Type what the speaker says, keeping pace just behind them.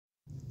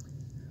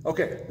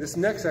Okay, this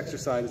next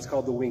exercise is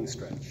called the wing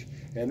stretch.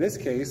 In this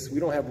case, we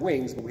don't have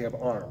wings, but we have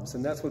arms,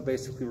 and that's what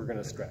basically we're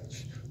gonna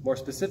stretch. More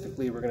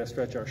specifically, we're gonna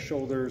stretch our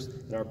shoulders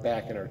and our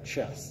back and our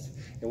chest.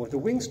 And with the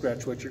wing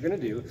stretch, what you're gonna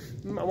do,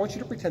 I want you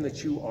to pretend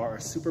that you are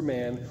a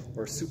Superman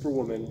or a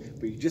Superwoman,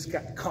 but you just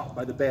got caught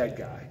by the bad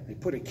guy. They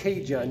put a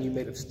cage on you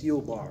made of steel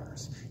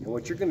bars. And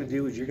what you're gonna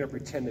do is you're gonna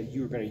pretend that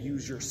you're gonna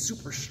use your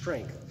super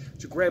strength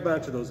to grab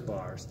onto those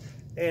bars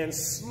and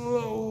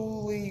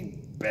slowly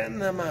bend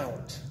them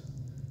out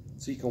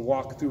so you can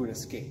walk through and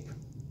escape.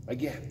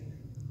 Again,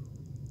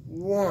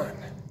 1,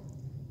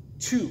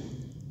 2,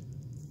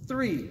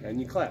 3, and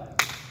you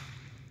clap.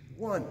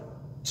 1,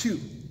 2,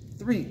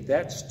 3,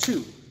 that's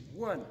 2.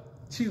 1,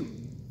 2,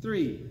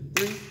 3,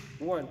 3,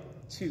 1,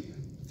 2,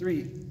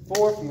 3,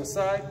 4 from the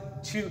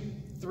side, 2,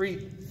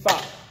 3,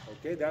 5.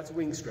 Okay, that's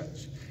wing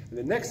stretch. And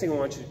the next thing I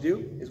want you to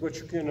do is what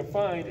you're gonna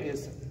find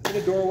is in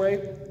a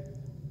doorway,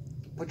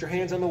 put your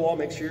hands on the wall,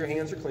 make sure your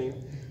hands are clean.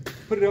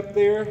 Put it up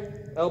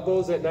there,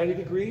 elbows at 90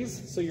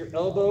 degrees, so your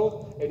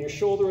elbow and your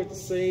shoulder are at the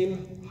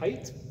same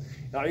height.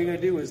 Now all you're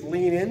gonna do is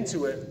lean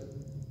into it,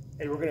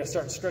 and we're gonna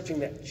start stretching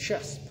that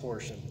chest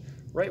portion.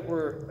 Right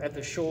where at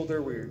the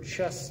shoulder, where your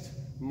chest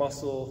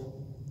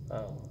muscle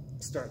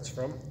starts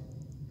from.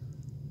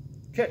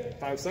 Okay,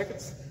 5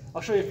 seconds.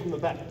 I'll show you from the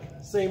back.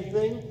 Same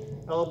thing,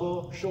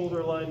 elbow,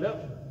 shoulder lined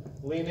up.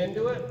 Lean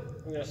into it.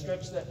 I'm gonna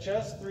stretch that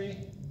chest. 3,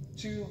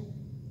 2,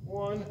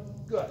 1,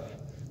 good.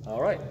 All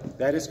right,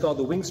 that is called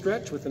the wing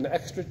stretch with an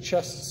extra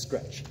chest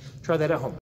stretch. Try that at home.